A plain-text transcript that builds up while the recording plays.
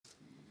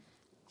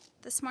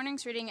This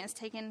morning's reading is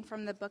taken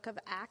from the book of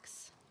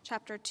Acts,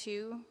 chapter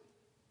 2,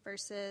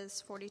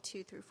 verses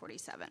 42 through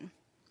 47.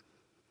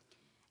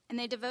 And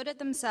they devoted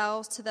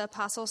themselves to the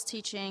apostles'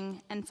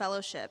 teaching and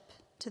fellowship,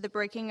 to the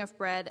breaking of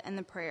bread and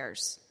the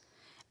prayers.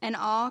 And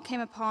awe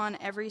came upon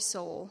every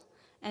soul,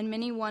 and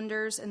many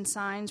wonders and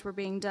signs were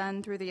being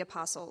done through the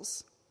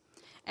apostles.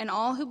 And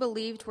all who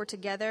believed were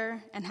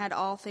together and had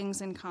all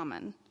things in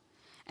common.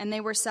 And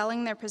they were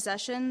selling their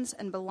possessions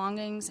and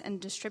belongings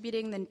and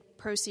distributing the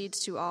proceeds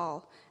to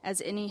all,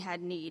 as any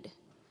had need.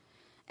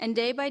 And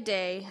day by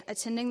day,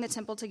 attending the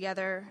temple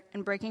together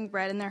and breaking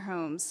bread in their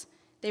homes,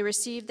 they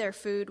received their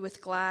food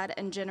with glad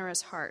and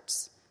generous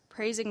hearts,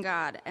 praising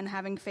God and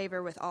having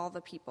favor with all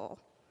the people.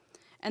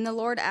 And the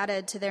Lord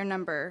added to their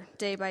number,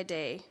 day by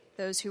day,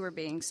 those who were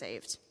being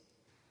saved.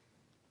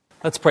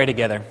 Let's pray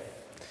together.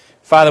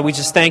 Father, we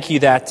just thank you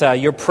that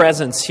your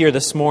presence here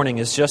this morning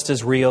is just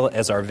as real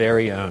as our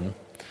very own.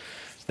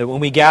 That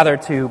when we gather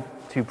to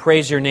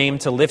praise your name,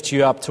 to lift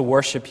you up, to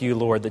worship you,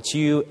 Lord, that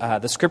you,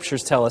 the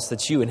scriptures tell us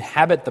that you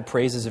inhabit the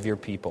praises of your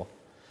people.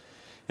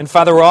 And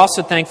Father, we're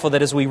also thankful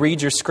that as we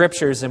read your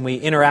scriptures and we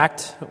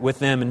interact with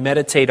them and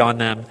meditate on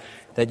them,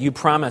 that you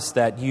promise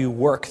that you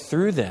work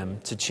through them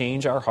to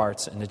change our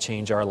hearts and to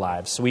change our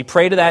lives. So we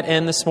pray to that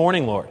end this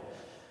morning, Lord.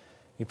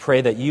 We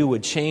pray that you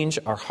would change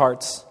our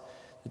hearts,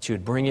 that you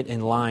would bring it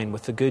in line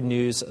with the good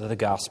news of the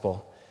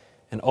gospel,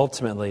 and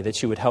ultimately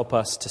that you would help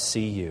us to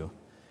see you.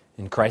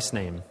 In Christ's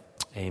name,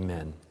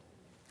 amen.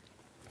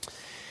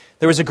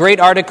 There was a great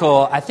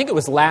article, I think it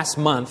was last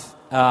month,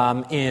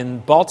 in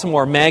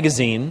Baltimore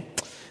Magazine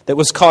that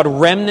was called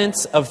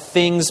Remnants of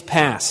Things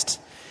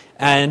Past.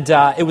 And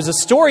it was a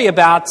story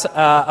about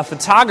a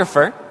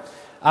photographer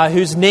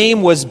whose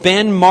name was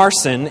Ben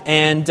Marson,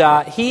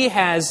 and he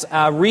has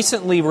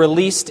recently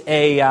released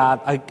an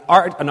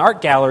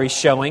art gallery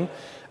showing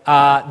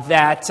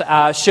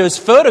that shows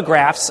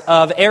photographs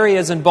of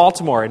areas in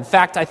Baltimore. In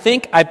fact, I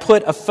think I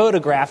put a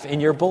photograph in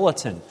your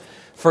bulletin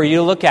for you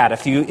to look at.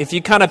 If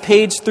you kind of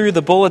page through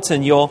the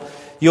bulletin, you'll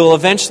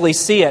eventually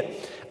see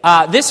it.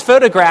 This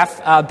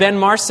photograph, Ben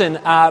Marson,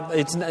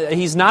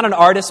 he's not an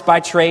artist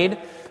by trade,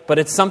 but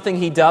it's something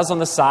he does on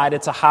the side.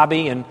 It's a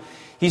hobby, and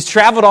he's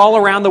traveled all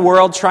around the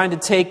world trying to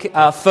take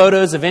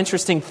photos of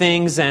interesting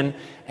things and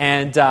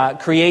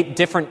create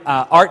different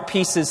art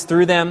pieces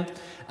through them.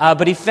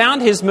 But he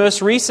found his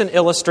most recent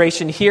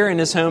illustration here in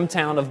his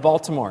hometown of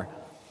Baltimore.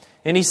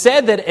 And he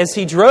said that as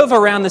he drove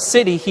around the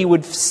city, he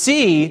would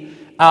see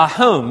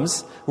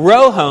homes,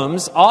 row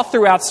homes, all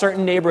throughout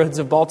certain neighborhoods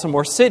of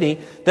Baltimore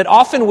City that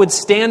often would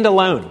stand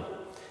alone.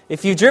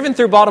 If you've driven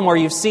through Baltimore,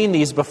 you've seen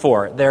these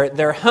before.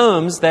 They're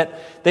homes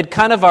that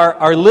kind of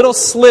are little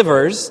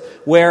slivers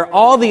where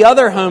all the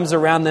other homes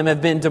around them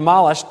have been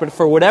demolished, but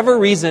for whatever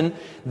reason,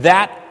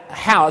 that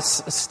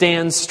house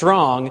stands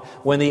strong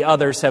when the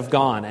others have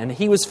gone. And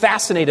he was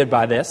fascinated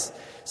by this.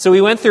 So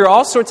he went through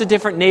all sorts of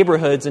different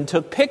neighborhoods and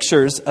took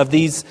pictures of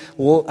these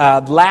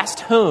last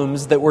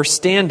homes that were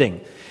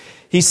standing.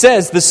 He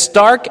says, the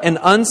stark and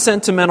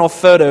unsentimental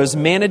photos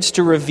managed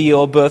to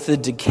reveal both the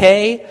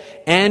decay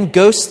and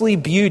ghostly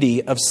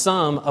beauty of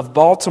some of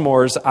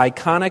Baltimore's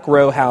iconic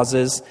row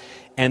houses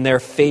and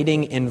their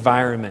fading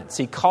environments.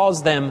 He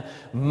calls them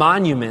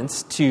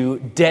monuments to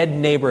dead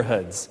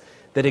neighborhoods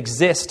that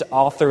exist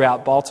all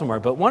throughout Baltimore.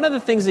 But one of the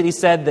things that he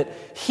said that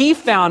he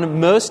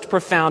found most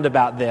profound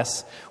about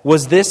this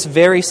was this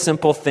very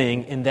simple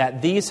thing, in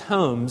that these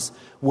homes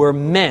were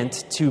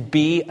meant to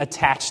be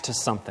attached to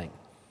something.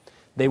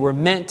 They were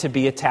meant to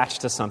be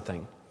attached to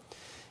something.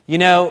 You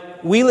know,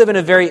 we live in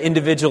a very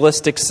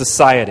individualistic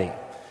society.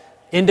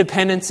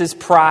 Independence is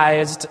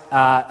prized,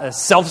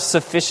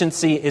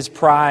 self-sufficiency is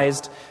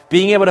prized,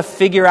 being able to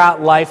figure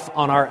out life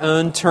on our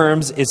own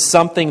terms is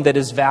something that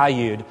is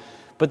valued.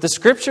 But the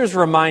scriptures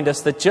remind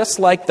us that just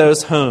like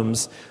those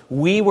homes,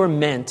 we were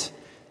meant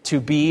to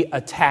be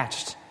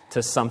attached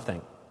to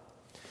something.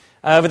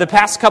 Over the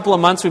past couple of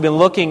months, we've been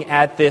looking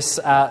at this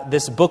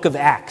book of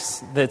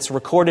Acts that's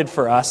recorded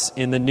for us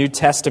in the New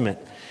Testament.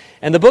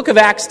 And the book of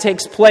Acts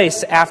takes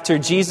place after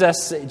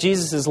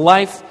Jesus'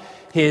 life,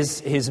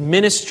 his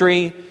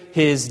ministry,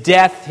 his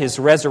death, his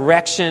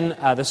resurrection.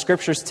 The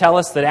scriptures tell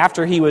us that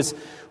after he was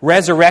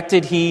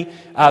resurrected, he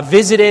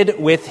visited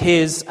with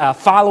his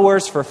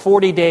followers for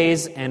 40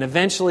 days, and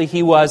eventually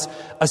he was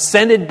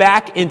ascended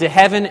back into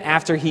heaven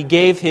after he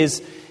gave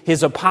his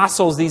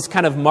apostles these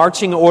kind of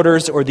marching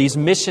orders, or this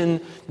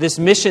mission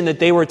that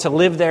they were to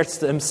live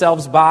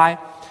themselves by.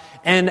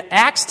 And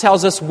Acts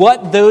tells us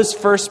what those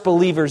first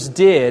believers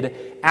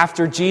did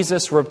after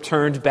Jesus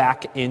returned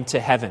back into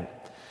heaven.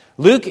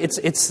 Luke, it's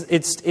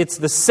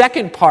the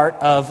second part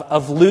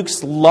of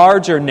Luke's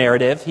larger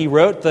narrative. He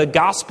wrote the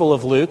Gospel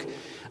of Luke.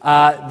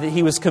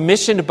 He was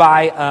commissioned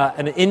by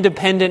an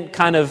independent,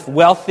 kind of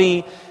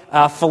wealthy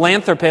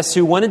philanthropist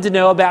who wanted to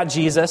know about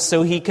Jesus.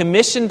 So he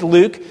commissioned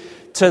Luke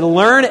to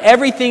learn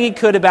everything he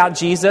could about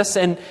Jesus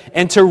and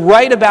to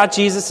write about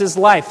Jesus'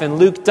 life. And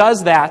Luke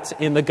does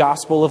that in the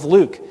Gospel of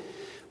Luke.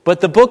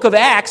 But the book of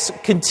Acts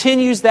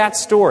continues that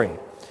story.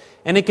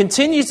 And it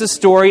continues the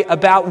story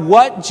about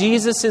what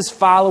Jesus'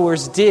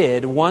 followers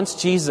did once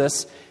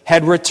Jesus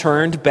had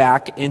returned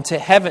back into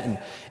heaven.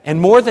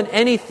 And more than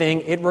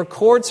anything, it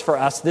records for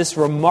us this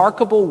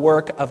remarkable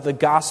work of the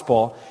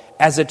gospel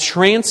as it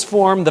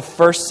transformed the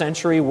first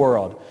century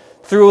world.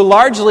 Through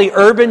largely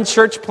urban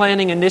church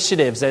planting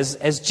initiatives,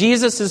 as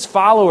Jesus'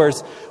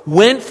 followers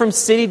went from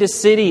city to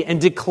city and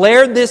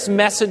declared this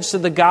message to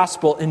the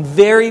gospel in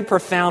very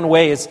profound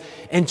ways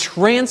and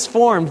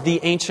transformed the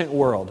ancient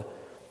world.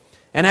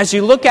 And as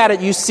you look at it,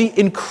 you see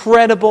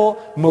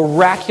incredible,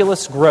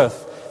 miraculous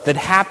growth that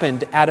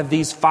happened out of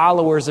these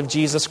followers of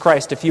Jesus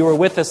Christ. If you were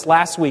with us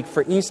last week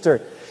for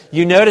Easter,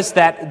 you noticed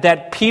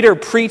that Peter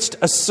preached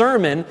a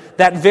sermon,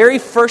 that very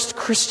first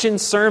Christian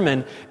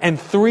sermon, and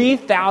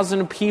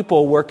 3,000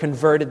 people were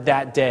converted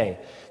that day.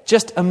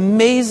 Just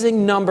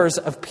amazing numbers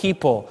of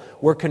people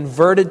were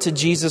converted to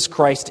Jesus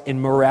Christ in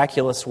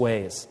miraculous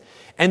ways.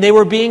 And they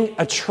were being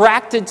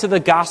attracted to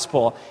the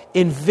gospel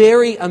in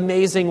very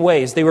amazing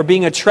ways. They were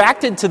being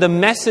attracted to the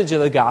message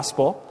of the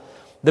gospel,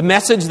 the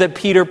message that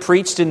Peter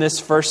preached in this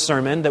first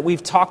sermon that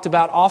we've talked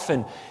about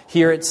often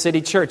here at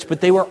City Church.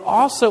 But they were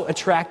also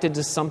attracted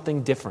to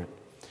something different.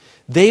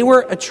 They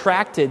were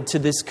attracted to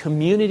this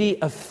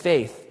community of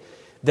faith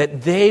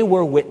that they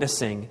were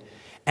witnessing.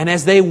 And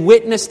as they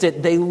witnessed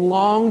it, they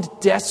longed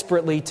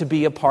desperately to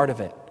be a part of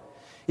it.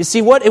 You see,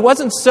 it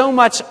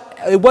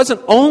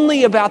wasn't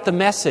only about the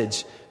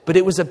message, but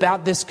it was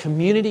about this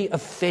community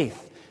of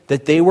faith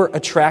that they were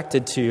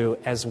attracted to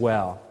as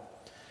well.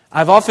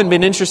 I've often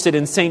been interested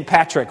in St.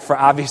 Patrick for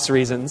obvious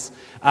reasons,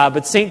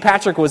 but St.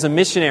 Patrick was a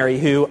missionary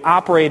who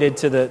operated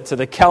to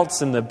the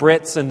Celts and the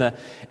Brits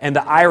and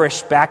the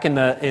Irish back in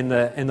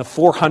the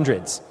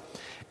 400s.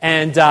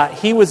 And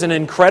he was an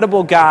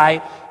incredible guy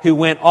who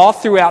went all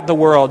throughout the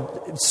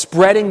world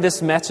spreading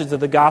this message of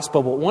the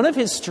gospel. But one of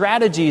his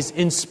strategies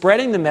in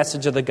spreading the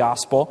message of the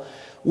gospel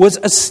was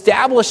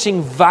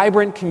establishing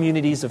vibrant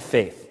communities of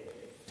faith.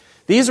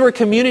 These were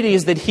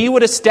communities that he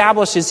would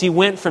establish as he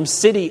went from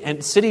city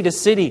to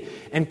city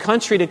and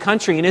country to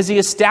country. And as he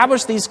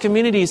established these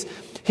communities,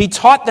 he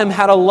taught them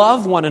how to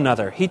love one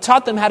another. He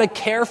taught them how to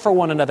care for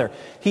one another.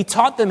 He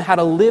taught them how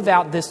to live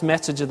out this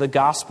message of the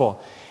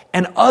gospel.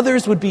 And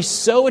others would be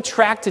so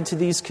attracted to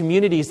these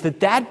communities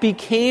that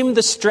became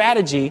the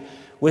strategy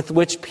with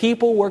which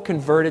people were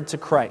converted to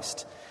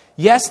Christ.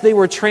 Yes, they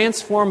were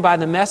transformed by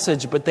the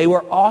message, but they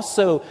were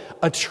also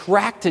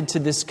attracted to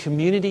this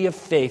community of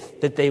faith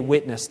that they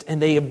witnessed.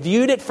 And they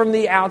viewed it from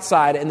the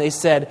outside and they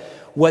said,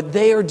 what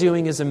they are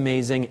doing is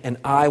amazing and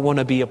I want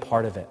to be a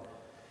part of it.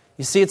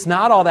 You see, it's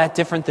not all that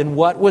different than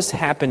what was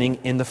happening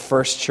in the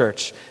first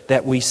church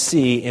that we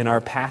see in our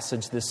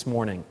passage this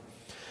morning.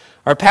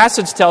 Our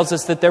passage tells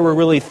us that there were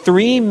really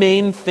three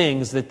main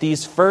things that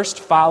these first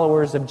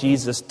followers of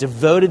Jesus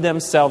devoted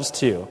themselves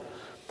to.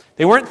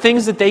 They weren't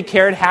things that they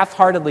cared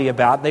half-heartedly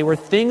about. They were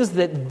things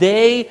that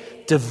they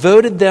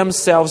devoted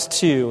themselves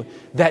to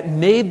that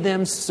made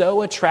them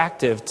so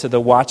attractive to the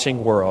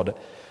watching world.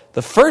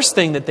 The first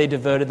thing that they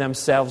devoted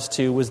themselves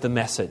to was the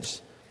message.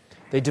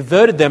 They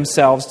devoted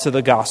themselves to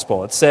the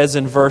gospel. It says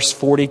in verse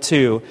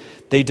 42,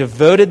 they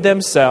devoted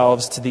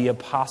themselves to the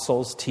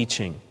apostles'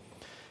 teaching.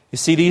 You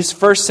see, these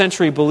first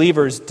century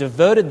believers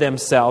devoted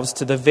themselves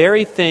to the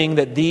very thing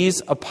that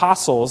these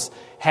apostles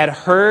had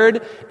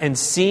heard and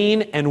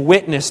seen and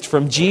witnessed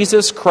from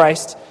Jesus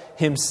Christ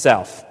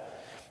himself.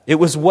 It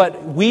was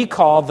what we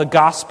call the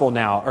gospel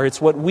now, or it's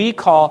what we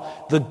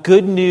call the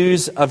good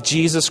news of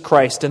Jesus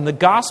Christ. And the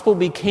gospel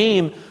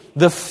became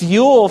the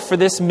fuel for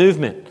this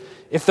movement.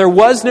 If there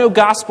was no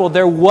gospel,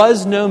 there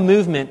was no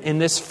movement in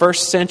this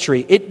first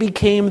century. It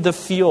became the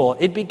fuel.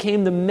 It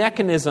became the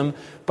mechanism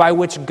by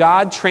which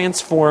God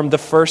transformed the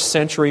first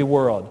century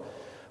world.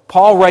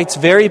 Paul writes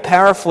very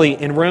powerfully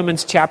in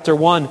Romans chapter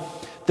 1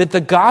 that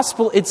the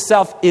gospel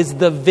itself is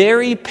the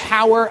very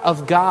power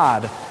of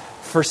God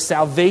for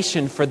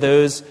salvation for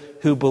those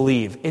who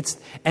believe.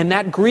 And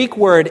that Greek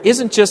word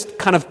isn't just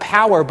kind of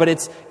power, but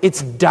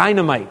it's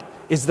dynamite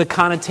is the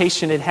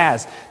connotation it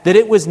has. That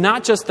it was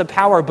not just the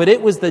power, but it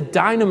was the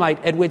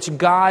dynamite at which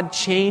God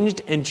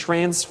changed and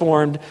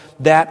transformed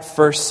that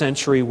first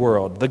century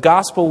world. The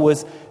gospel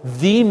was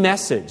the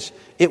message.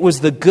 It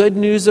was the good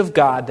news of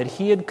God that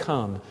he had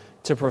come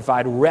to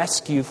provide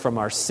rescue from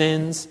our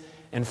sins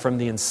and from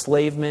the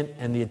enslavement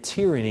and the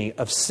tyranny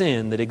of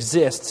sin that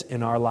exists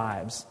in our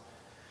lives.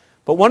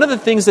 But one of the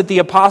things that the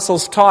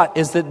apostles taught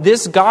is that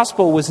this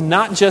gospel was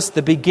not just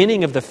the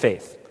beginning of the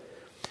faith.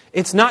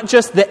 It's not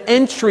just the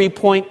entry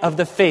point of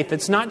the faith.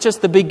 It's not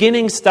just the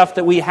beginning stuff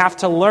that we have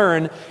to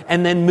learn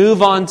and then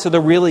move on to the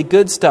really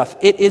good stuff.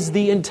 It is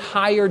the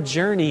entire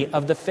journey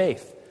of the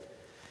faith.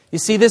 You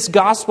see, this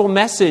gospel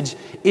message,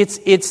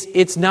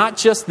 it's not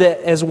just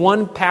the, as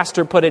one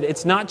pastor put it,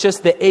 it's not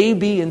just the A,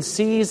 B, and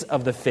C's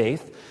of the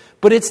faith,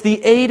 but it's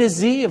the A to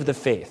Z of the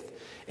faith.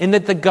 In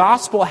that the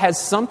gospel has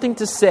something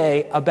to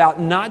say about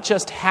not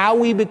just how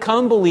we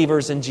become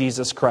believers in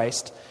Jesus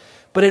Christ,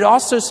 but it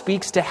also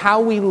speaks to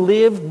how we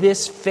live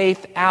this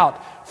faith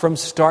out from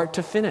start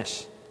to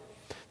finish.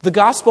 The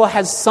gospel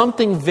has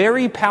something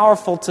very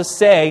powerful to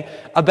say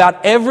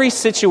about every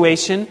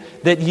situation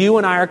that you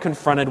and I are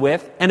confronted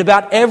with, and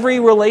about every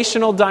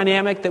relational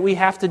dynamic that we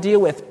have to deal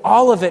with.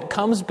 All of it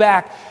comes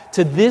back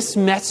to this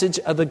message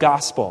of the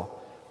gospel.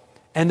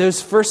 And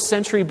those first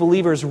century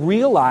believers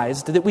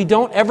realized that we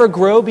don't ever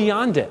grow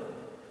beyond it.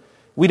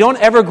 We don't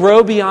ever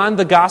grow beyond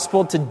the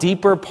gospel to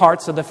deeper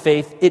parts of the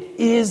faith. It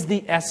is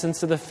the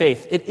essence of the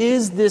faith. It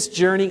is this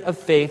journey of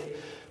faith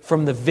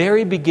from the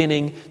very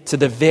beginning to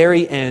the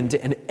very end,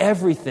 and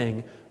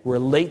everything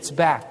relates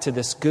back to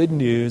this good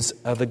news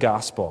of the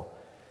gospel.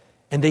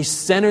 And they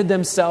centered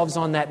themselves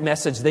on that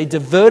message. They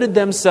devoted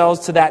themselves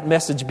to that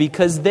message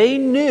because they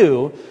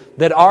knew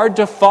that our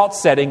default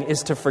setting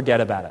is to forget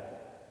about it.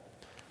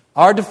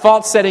 Our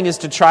default setting is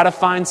to try to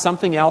find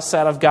something else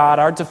out of God.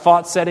 Our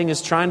default setting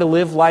is trying to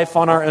live life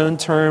on our own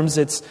terms.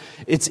 It's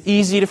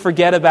easy to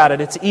forget about it.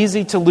 It's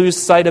easy to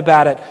lose sight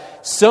about it.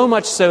 So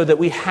much so that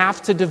we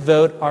have to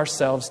devote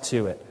ourselves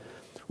to it.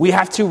 We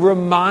have to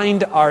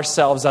remind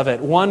ourselves of it.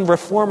 One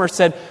reformer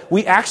said,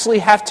 we actually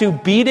have to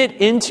beat it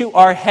into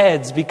our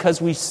heads because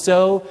we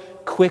so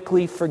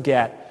quickly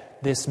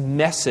forget this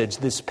message,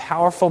 this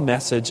powerful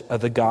message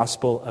of the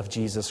gospel of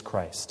Jesus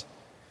Christ.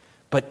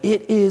 But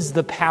it is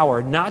the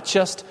power, not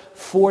just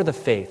for the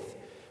faith,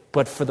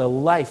 but for the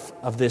life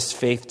of this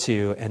faith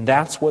too. And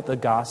that's what the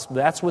gospel,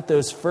 that's what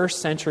those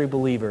first century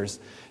believers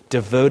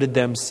devoted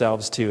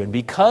themselves to. And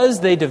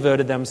because they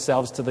devoted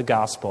themselves to the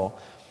gospel,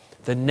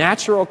 the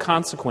natural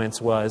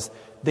consequence was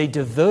they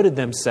devoted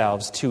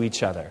themselves to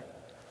each other.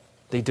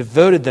 They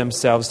devoted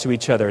themselves to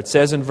each other. It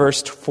says in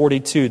verse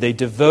 42, they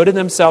devoted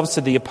themselves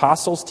to the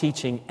apostles'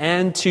 teaching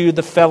and to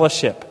the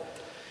fellowship.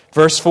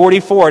 Verse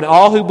 44, and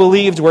all who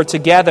believed were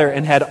together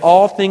and had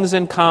all things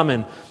in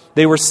common.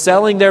 They were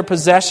selling their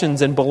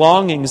possessions and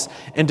belongings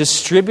and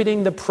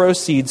distributing the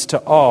proceeds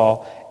to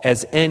all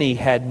as any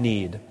had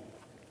need.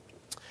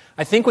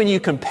 I think when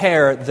you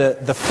compare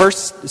the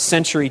first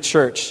century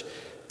church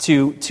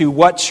to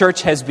what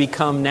church has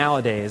become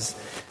nowadays,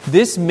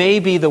 this may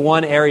be the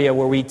one area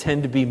where we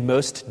tend to be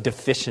most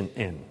deficient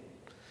in.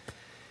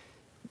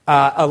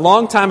 A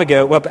long time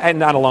ago, well,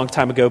 not a long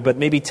time ago, but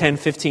maybe 10,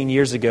 15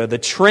 years ago, the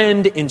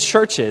trend in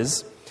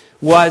churches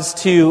was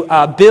to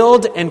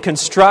build and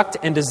construct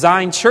and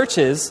design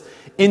churches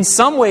in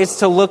some ways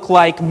to look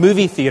like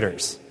movie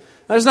theaters.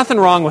 There's nothing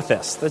wrong with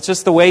this. That's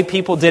just the way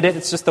people did it.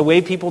 It's just the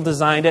way people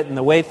designed it and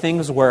the way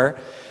things were.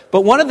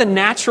 But one of the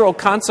natural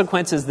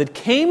consequences that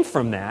came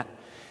from that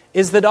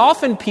is that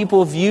often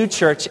people view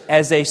church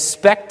as a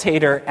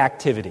spectator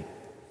activity.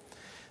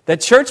 That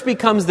church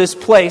becomes this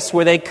place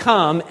where they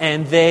come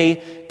and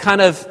they kind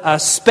of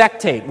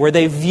spectate, where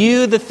they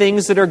view the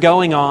things that are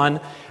going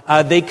on,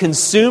 they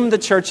consume the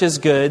church's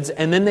goods,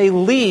 and then they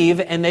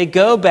leave and they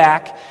go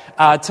back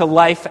to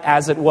life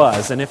as it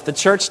was. And if the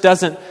church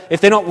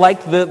if they don't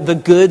like the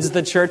goods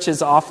the church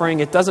is offering,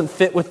 it doesn't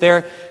fit with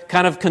their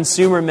kind of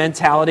consumer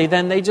mentality,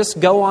 then they just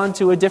go on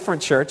to a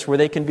different church where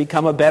they can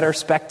become a better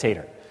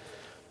spectator.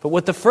 But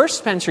what the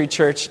first century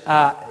church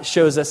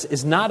shows us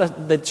is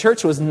the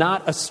church was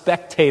not a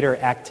spectator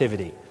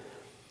activity.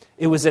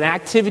 It was an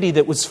activity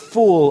that was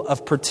full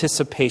of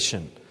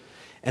participation.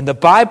 And the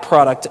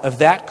byproduct of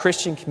that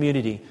Christian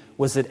community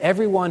was that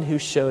everyone who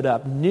showed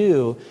up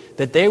knew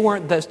that they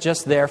weren't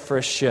just there for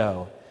a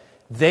show.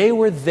 They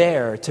were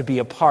there to be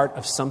a part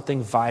of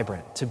something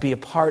vibrant, to be a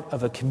part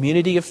of a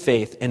community of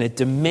faith, and it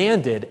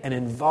demanded and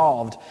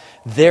involved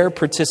their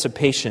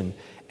participation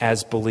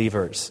as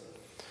believers.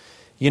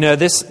 You know,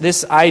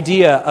 this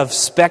idea of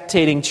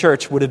spectating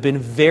church would have been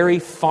very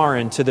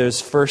foreign to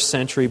those first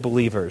century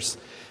believers,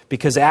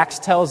 because Acts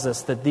tells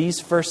us that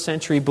these first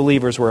century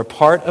believers were a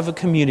part of a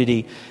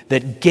community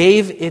that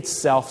gave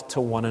itself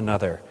to one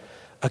another,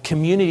 a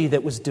community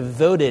that was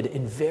devoted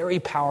in very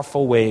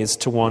powerful ways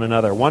to one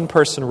another. One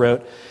person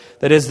wrote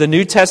that as the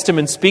New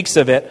Testament speaks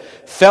of it,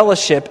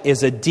 fellowship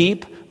is a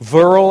deep,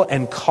 virile,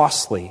 and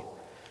costly.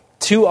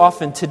 Too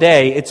often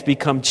today, it's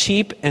become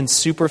cheap and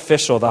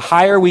superficial. The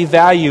higher we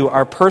value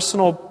our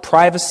personal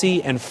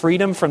privacy and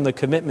freedom from the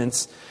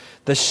commitments,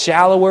 the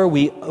shallower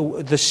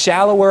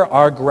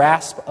our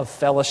grasp of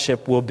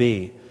fellowship will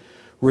be,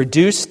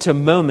 reduced to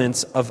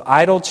moments of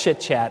idle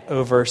chit-chat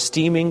over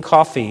steaming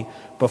coffee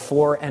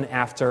before and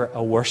after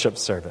a worship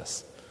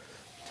service.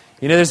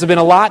 You know, there's been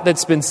a lot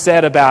that's been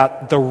said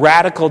about the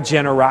radical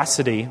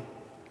generosity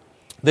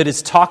that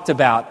is talked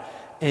about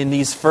in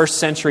these first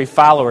century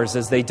followers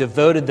as they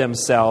devoted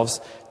themselves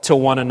to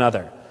one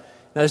another.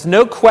 Now, there's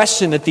no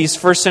question that these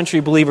first century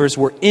believers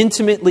were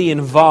intimately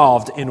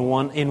involved in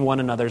one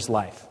another's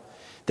life.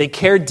 They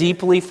cared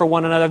deeply for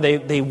one another.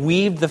 They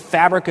weaved the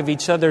fabric of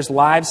each other's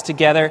lives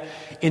together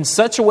in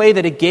such a way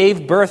that it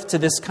gave birth to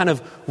this kind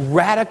of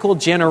radical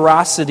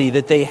generosity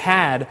that they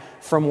had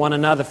for one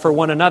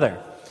another.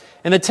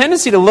 And the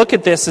tendency to look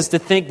at this is to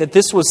think that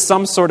this was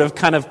some sort of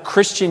kind of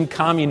Christian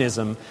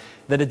communism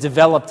that had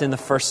developed in the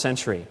first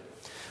century.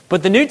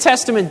 But the New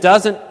Testament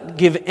doesn't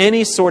give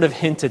any sort of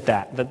hint at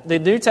that. The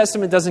New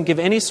Testament doesn't give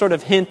any sort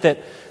of hint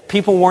that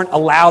people weren't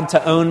allowed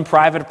to own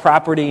private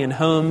property and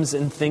homes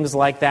and things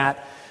like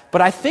that.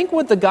 But I think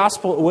what the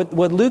gospel,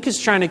 what Luke is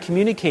trying to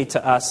communicate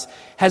to us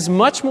has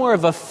much more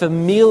of a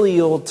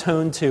familial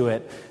tone to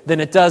it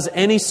than it does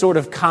any sort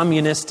of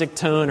communistic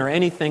tone or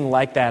anything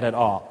like that at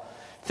all.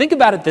 Think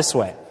about it this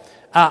way.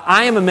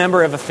 I am a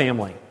member of a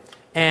family,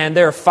 and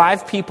there are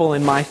 5 people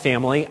in my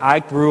family. I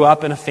grew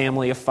up in a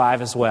family of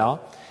 5 as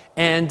well.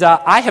 And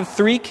I have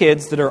 3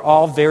 kids that are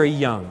all very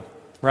young,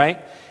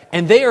 right?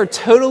 And they are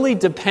totally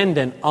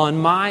dependent on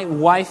my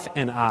wife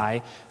and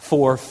I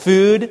for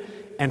food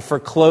and for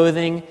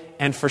clothing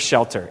and for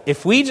shelter.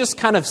 If we just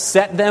kind of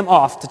set them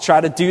off to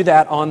try to do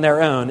that on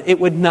their own, it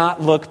would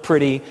not look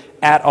pretty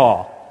at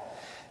all.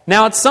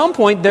 Now, at some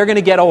point, they're going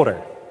to get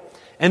older.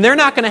 And they're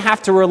not going to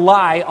have to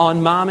rely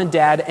on mom and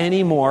dad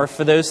anymore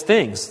for those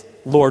things,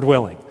 Lord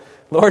willing.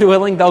 Lord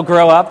willing, they'll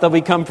grow up, they'll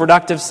become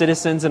productive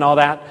citizens and all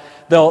that.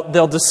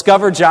 They'll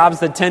discover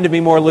jobs that tend to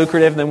be more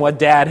lucrative than what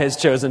dad has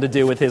chosen to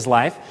do with his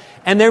life.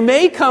 And there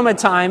may come a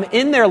time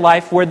in their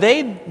life where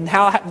they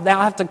now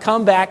have to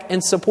come back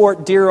and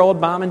support dear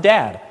old mom and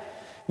dad.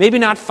 Maybe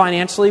not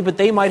financially, but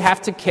they might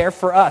have to care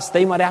for us.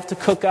 They might have to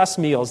cook us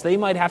meals. They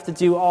might have to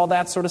do all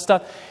that sort of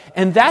stuff.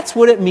 And that's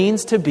what it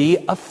means to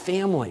be a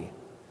family.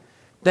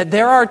 That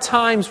there are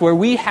times where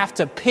we have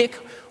to pick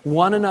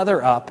one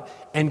another up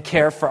and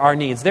care for our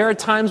needs. There are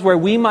times where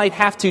we might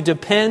have to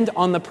depend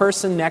on the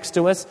person next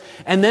to us,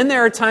 and then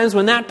there are times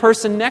when that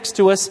person next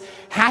to us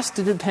has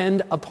to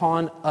depend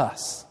upon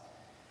us.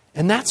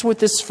 And that's what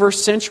this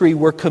first century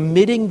were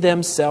committing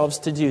themselves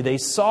to do. They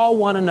saw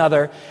one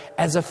another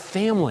as a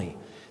family.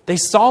 They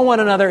saw one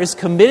another as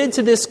committed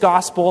to this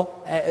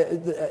gospel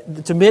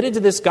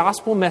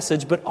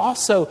message, but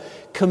also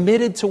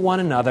committed to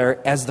one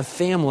another as the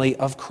family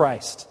of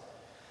Christ.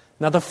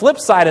 Now, the flip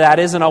side of that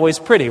isn't always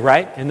pretty,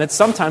 right? And that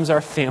sometimes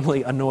our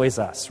family annoys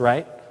us,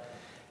 right?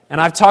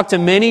 And I've talked to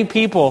many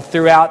people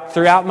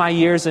throughout my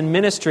years in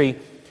ministry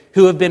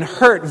who have been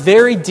hurt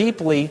very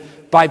deeply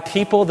by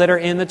people that are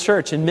in the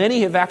church. And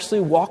many have actually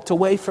walked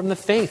away from the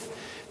faith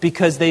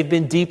because they've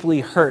been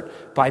deeply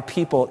hurt by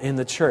people in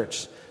the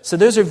church. So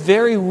those are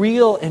very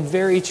real and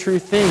very true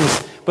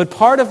things. But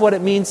part of what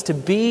it means to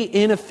be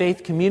in a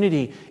faith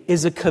community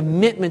is a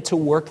commitment to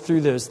work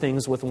through those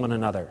things with one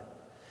another.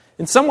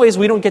 In some ways,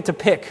 we don't get to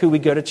pick who we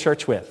go to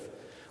church with.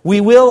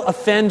 We will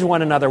offend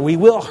one another. We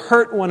will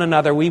hurt one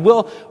another. We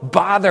will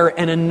bother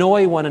and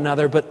annoy one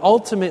another. But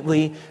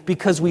ultimately,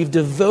 because we've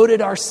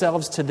devoted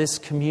ourselves to this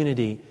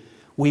community,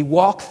 we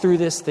walk through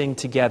this thing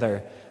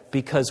together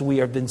because we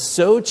have been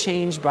so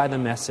changed by the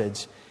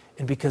message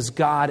and because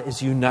God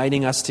is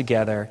uniting us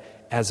together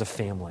as a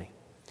family.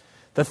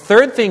 The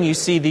third thing you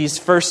see these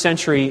first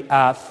century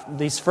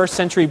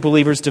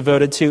believers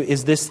devoted to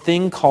is this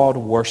thing called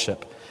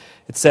worship.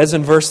 It says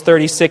in verse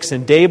 36,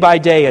 and day by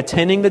day,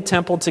 attending the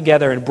temple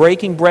together and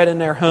breaking bread in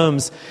their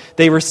homes,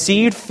 they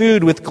received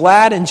food with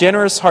glad and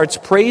generous hearts,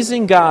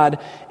 praising God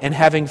and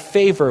having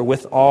favor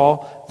with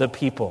all the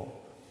people.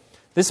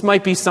 This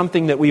might be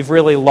something that we've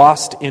really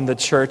lost in the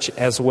church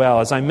as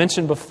well. As I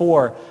mentioned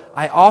before,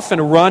 I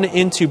often run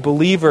into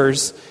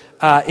believers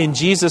in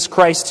Jesus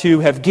Christ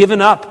who have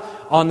given up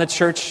on the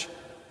church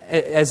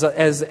as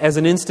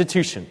an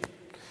institution.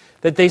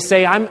 That they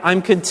say,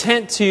 I'm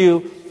content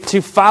to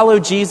follow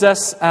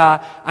Jesus.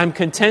 I'm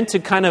content to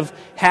kind of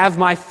have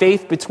my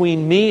faith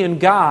between me and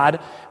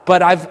God,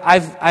 but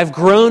I've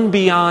grown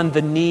beyond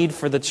the need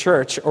for the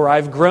church, or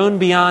I've grown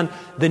beyond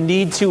the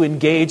need to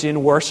engage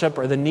in worship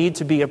or the need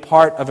to be a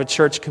part of a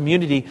church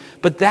community.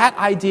 But that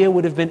idea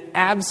would have been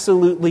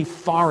absolutely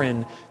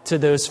foreign to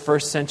those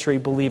first century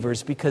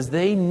believers because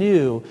they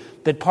knew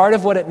that part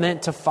of what it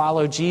meant to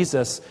follow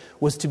Jesus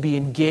was to be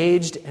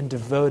engaged and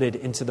devoted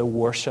into the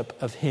worship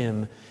of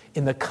Him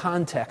in the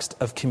context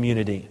of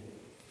community.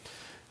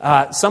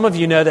 Some of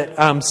you know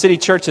that City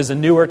Church is a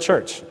newer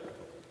church.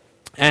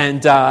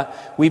 And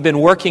we've been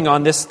working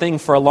on this thing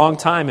for a long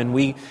time, and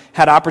we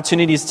had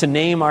opportunities to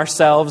name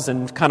ourselves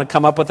and kind of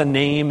come up with a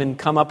name and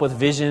come up with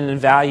vision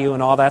and value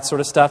and all that sort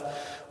of stuff.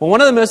 Well,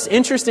 one of the most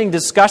interesting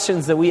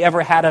discussions that we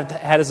ever had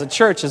as a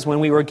church is when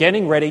we were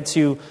getting ready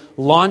to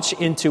launch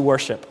into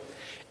worship.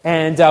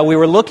 And we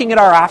were looking at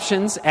our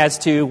options as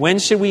to when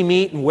should we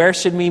meet and where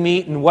should we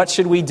meet and what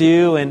should we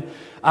do. And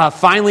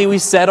finally we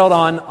settled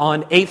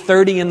on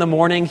 8:30 in the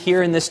morning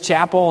here in this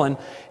chapel. And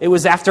it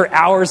was after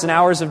hours and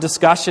hours of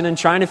discussion and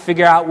trying to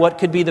figure out what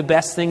could be the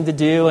best thing to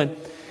do.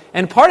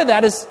 And part of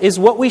that is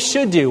what we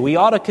should do. We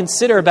ought to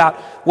consider about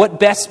what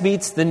best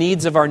meets the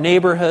needs of our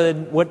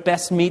neighborhood, what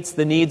best meets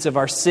the needs of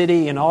our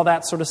city and all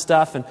that sort of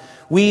stuff. And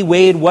we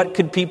weighed what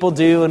could people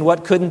do and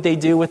what couldn't they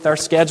do with our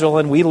schedule.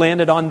 And we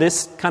landed on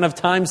this kind of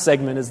time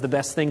segment as the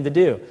best thing to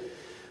do.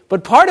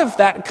 But part of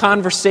that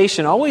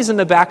conversation, always in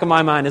the back of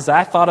my mind as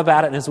I thought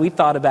about it and as we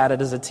thought about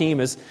it as a team,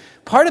 is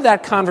part of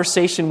that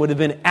conversation would have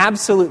been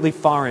absolutely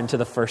foreign to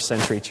the first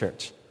century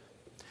church.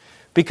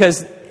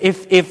 Because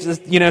if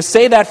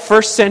say that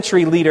first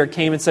century leader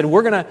came and said,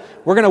 we're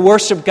gonna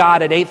worship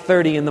God at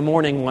 8:30 in the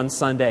morning one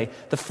Sunday,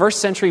 the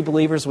first century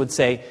believers would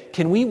say,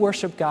 can we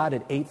worship God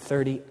at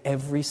 8:30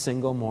 every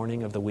single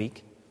morning of the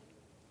week?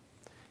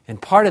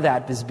 And part of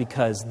that is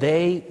because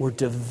they were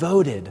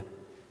devoted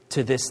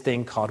to this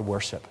thing called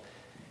worship.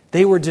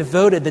 They were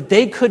devoted that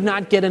they could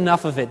not get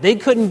enough of it. They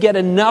couldn't get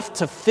enough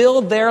to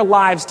fill their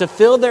lives, to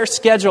fill their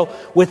schedule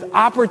with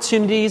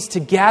opportunities to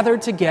gather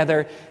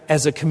together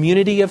as a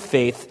community of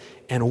faith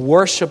and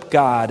worship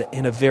God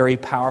in a very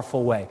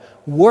powerful way.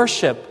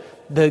 Worship,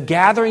 the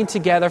gathering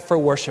together for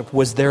worship,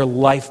 was their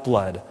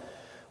lifeblood.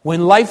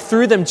 When life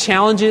threw them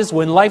challenges,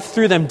 when life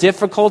threw them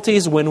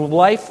difficulties, when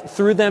life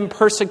threw them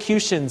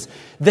persecutions,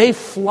 they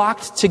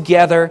flocked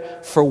together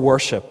for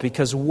worship,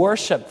 because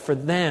worship for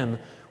them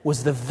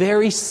was the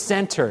very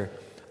center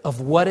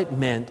of what it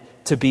meant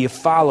to be a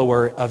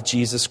follower of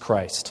Jesus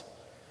Christ.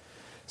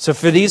 So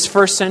for these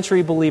first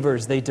century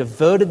believers, they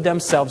devoted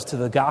themselves to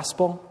the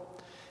gospel,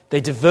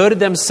 they devoted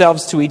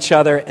themselves to each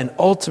other, and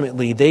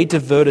ultimately they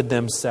devoted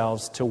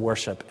themselves to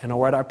worship. And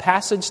what our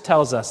passage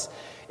tells us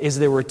is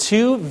there were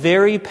two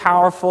very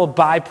powerful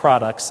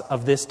byproducts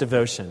of this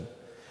devotion.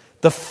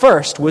 The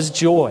first was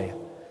joy.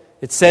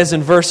 It says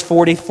in verse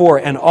 44,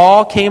 "And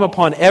all came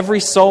upon every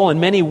soul,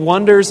 and many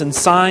wonders and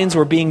signs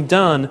were being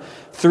done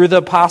through the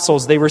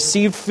apostles. They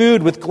received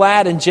food with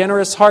glad and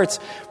generous hearts,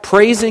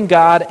 praising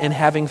God and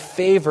having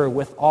favor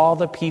with all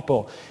the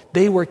people."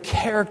 They were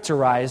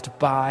characterized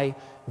by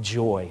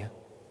joy.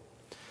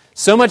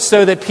 So much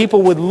so that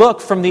people would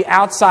look from the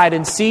outside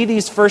and see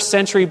these first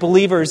century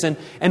believers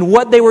and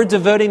what they were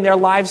devoting their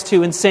lives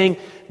to and saying,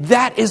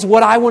 that is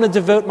what I want to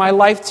devote my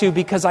life to,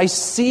 because I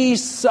see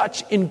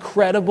such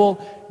incredible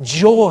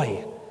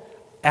joy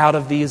out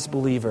of these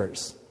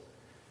believers.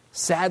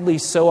 Sadly,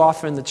 so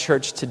often the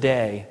church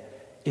today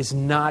is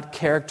not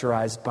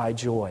characterized by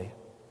joy.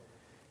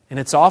 And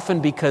it's often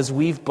because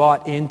we've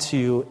bought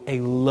into a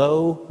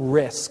low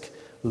risk,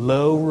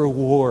 low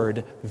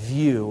reward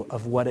view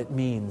of what it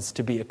means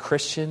to be a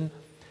Christian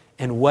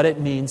and what it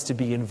means to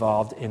be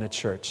involved in a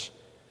church.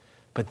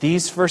 But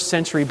these first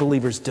century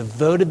believers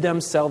devoted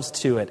themselves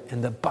to it,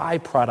 and the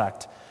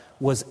byproduct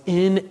was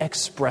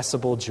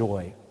inexpressible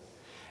joy.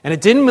 And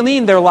it didn't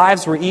mean their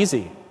lives were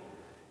easy.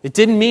 It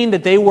didn't mean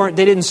that they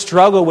didn't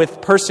struggle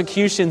with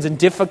persecutions and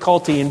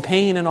difficulty and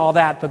pain and all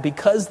that, but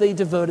because they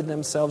devoted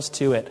themselves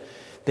to it,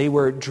 they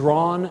were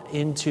drawn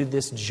into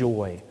this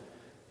joy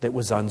that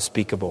was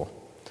unspeakable.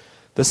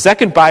 The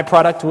second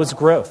byproduct was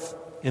growth,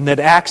 in that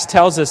Acts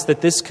tells us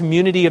that this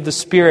community of the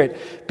Spirit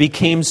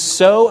became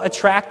so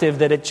attractive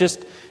that it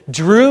just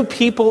drew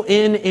people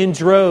in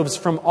droves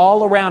from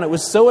all around. It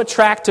was so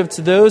attractive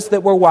to those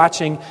that were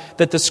watching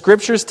that the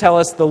Scriptures tell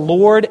us the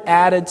Lord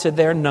added to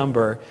their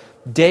number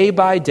day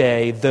by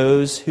day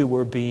those who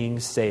were being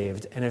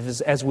saved. And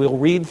as we'll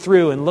read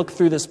through and look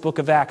through this book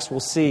of Acts, we'll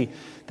see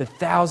that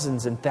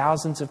thousands and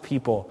thousands of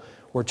people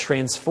were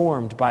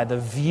transformed by the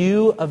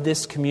view of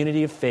this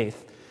community of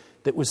faith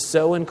that was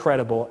so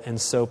incredible and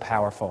so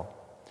powerful.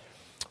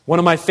 One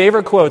of my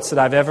favorite quotes that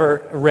I've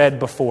ever read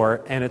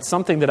before, and it's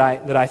something that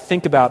I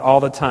think about all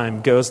the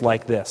time, goes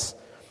like this.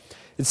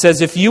 It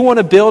says, "If you want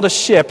to build a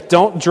ship,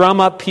 don't drum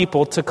up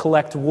people to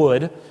collect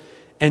wood,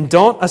 and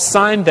don't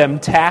assign them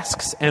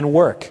tasks and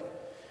work,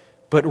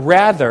 but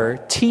rather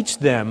teach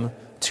them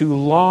to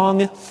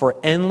long for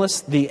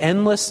the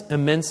endless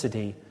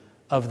immensity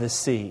of the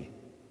sea."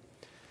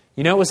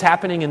 You know what was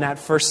happening in that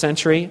first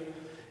century?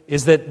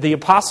 Is that the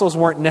apostles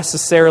weren't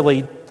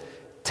necessarily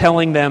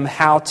telling them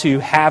how to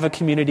have a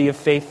community of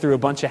faith through a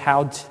bunch of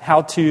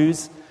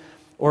how-tos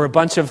or a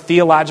bunch of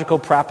theological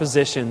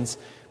propositions,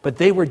 but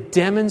they were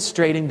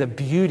demonstrating the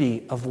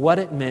beauty of what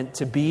it meant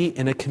to be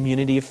in a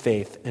community of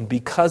faith. And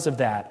because of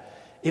that,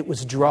 it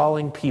was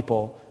drawing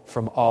people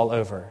from all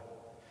over.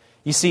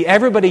 You see,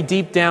 everybody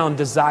deep down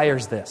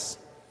desires this.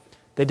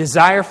 They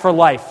desire for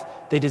life.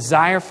 They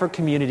desire for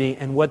community.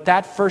 And what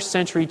that first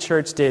century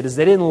church did is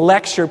they didn't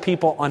lecture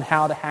people on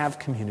how to have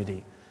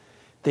community.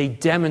 They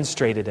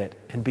demonstrated it.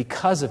 And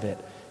because of it,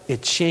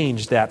 it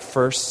changed that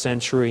first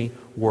century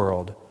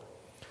world.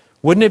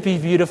 Wouldn't it be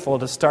beautiful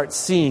to start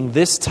seeing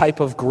this type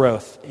of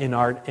growth in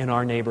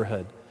our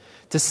neighborhood?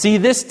 To see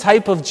this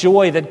type of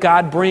joy that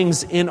God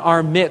brings in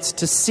our midst,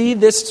 to see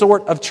this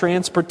sort of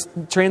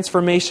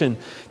transformation,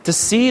 to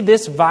see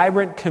this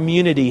vibrant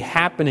community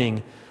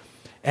happening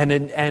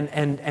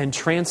and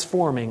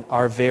transforming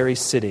our very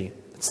city.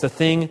 It's the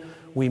thing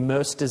we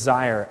most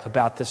desire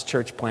about this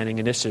church planting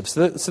initiative.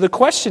 So the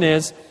question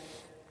is,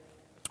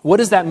 what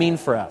does that mean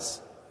for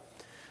us?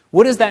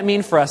 What does that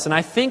mean for us? And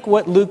I think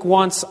what Luke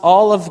wants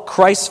all of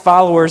Christ's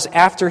followers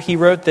after he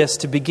wrote this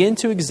to begin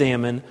to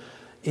examine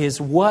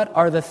is, what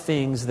are the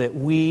things that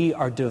we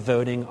are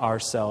devoting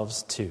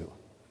ourselves to?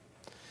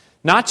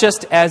 Not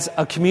just as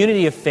a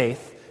community of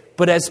faith,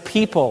 but as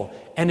people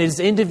and as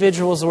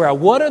individuals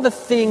around. What are the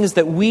things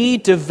that we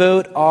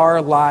devote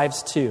our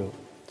lives to?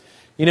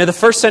 You know, the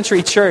first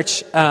century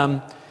church,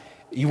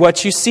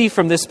 what you see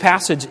from this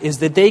passage is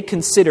that they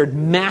considered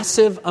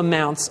massive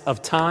amounts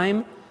of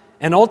time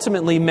and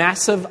ultimately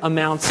massive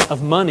amounts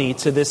of money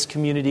to this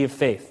community of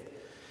faith.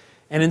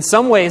 And in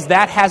some ways,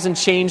 that hasn't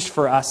changed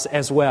for us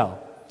as well.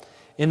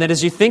 In that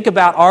as you think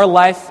about our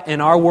life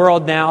and our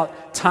world now,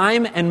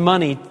 time and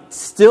money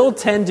still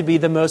tend to be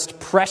the most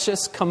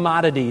precious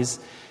commodities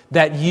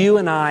that you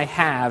and I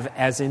have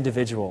as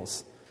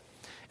individuals.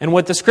 And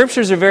what the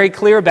scriptures are very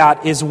clear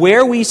about is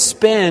where we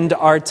spend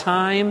our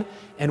time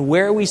and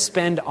where we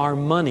spend our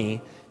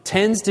money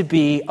tends to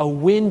be a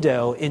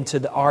window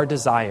into our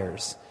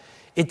desires.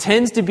 It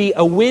tends to be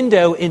a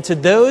window into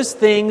those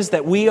things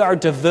that we are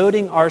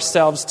devoting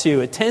ourselves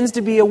to. It tends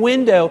to be a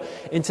window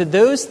into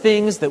those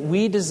things that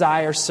we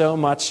desire so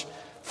much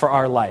for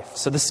our life.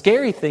 So the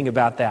scary thing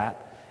about that,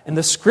 and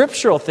the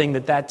scriptural thing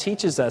that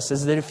teaches us,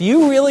 is that if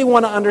you really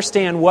want to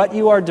understand what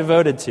you are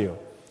devoted to,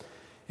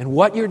 and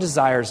what your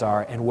desires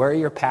are, and where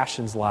your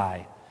passions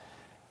lie,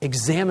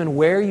 examine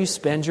where you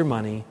spend your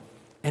money,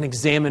 and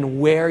examine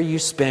where you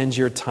spend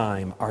your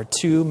time, our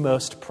two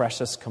most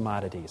precious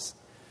commodities.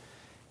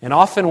 And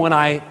often when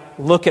I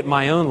look at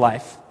my own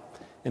life,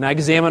 and I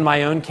examine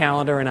my own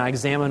calendar, and I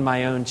examine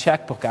my own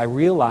checkbook, I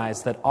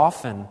realize that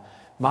often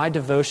my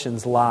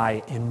devotions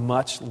lie in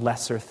much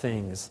lesser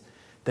things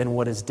than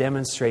what is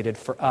demonstrated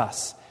for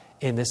us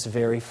in this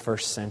very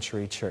first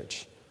century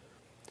church.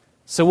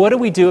 So what do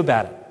we do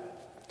about it?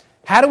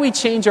 How do we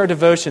change our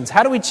devotions?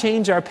 How do we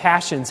change our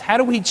passions? How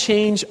do we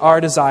change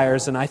our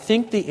desires? And I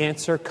think the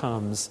answer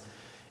comes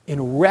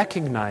in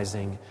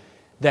recognizing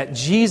that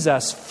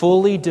Jesus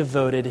fully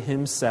devoted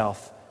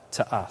himself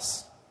to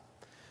us.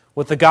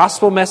 What the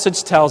gospel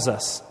message tells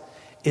us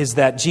is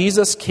that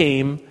Jesus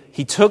came,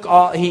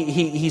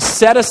 he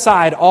set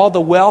aside all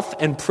the wealth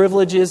and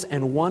privileges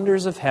and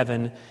wonders of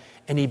heaven,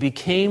 and he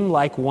became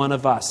like one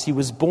of us. He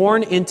was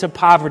born into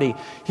poverty.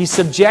 He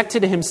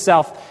subjected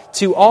himself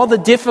to all the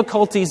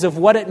difficulties of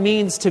what it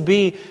means to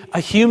be a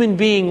human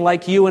being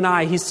like you and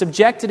I. He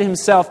subjected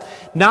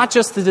himself not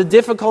just to the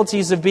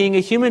difficulties of being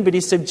a human, but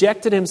he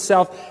subjected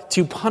himself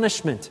to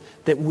punishment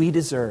that we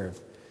deserve,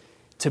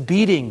 to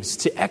beatings,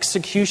 to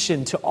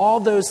execution, to all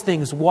those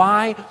things.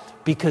 Why?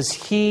 Because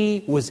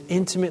he was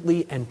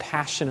intimately and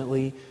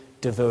passionately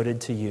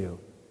devoted to you.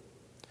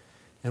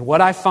 And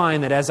what I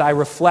find that as I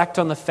reflect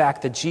on the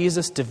fact that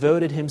Jesus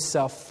devoted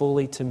himself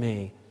fully to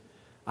me,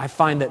 I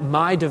find that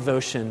my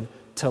devotion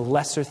to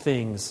lesser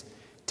things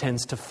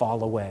tends to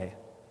fall away.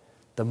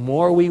 The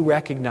more we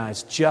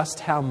recognize just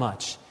how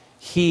much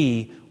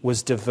he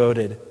was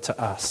devoted to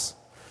us.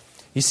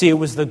 You see, it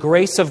was the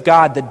grace of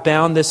God that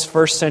bound this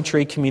first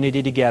century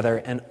community together,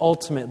 and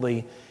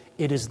ultimately,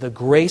 it is the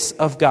grace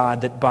of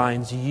God that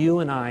binds you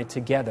and I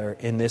together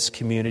in this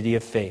community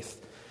of faith.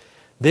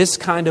 This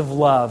kind of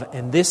love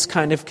and this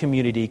kind of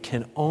community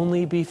can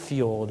only be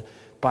fueled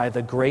by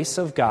the grace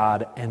of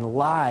God and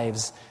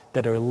lives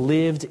that are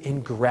lived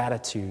in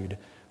gratitude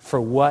for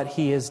what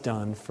he has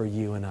done for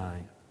you and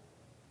I.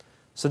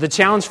 So the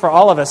challenge for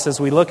all of us as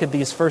we look at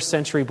these first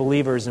century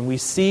believers and we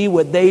see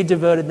what they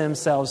devoted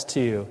themselves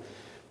to,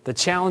 the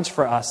challenge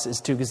for us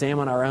is to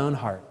examine our own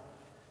heart,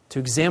 to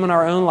examine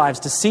our own lives,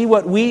 to see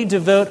what we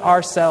devote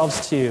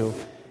ourselves to,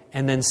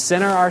 and then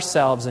center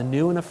ourselves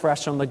anew and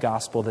afresh on the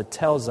gospel that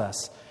tells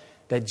us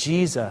that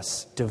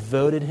Jesus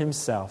devoted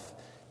himself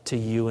to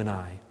you and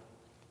I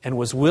and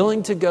was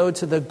willing to go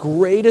to the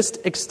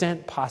greatest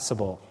extent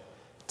possible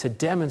to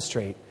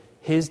demonstrate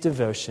his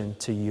devotion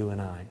to you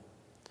and I.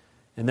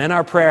 And then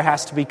our prayer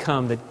has to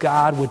become that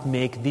God would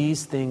make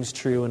these things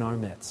true in our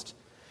midst,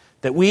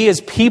 that we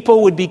as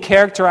people would be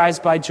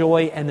characterized by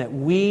joy, and that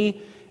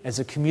we as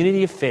a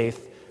community of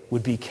faith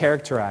would be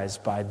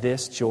characterized by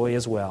this joy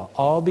as well,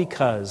 all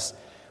because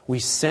we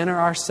center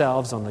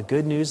ourselves on the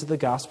good news of the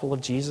gospel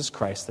of Jesus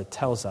Christ that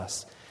tells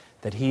us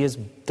that he has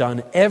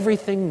done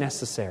everything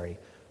necessary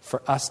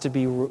for us to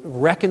be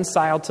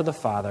reconciled to the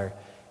Father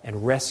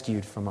and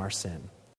rescued from our sin.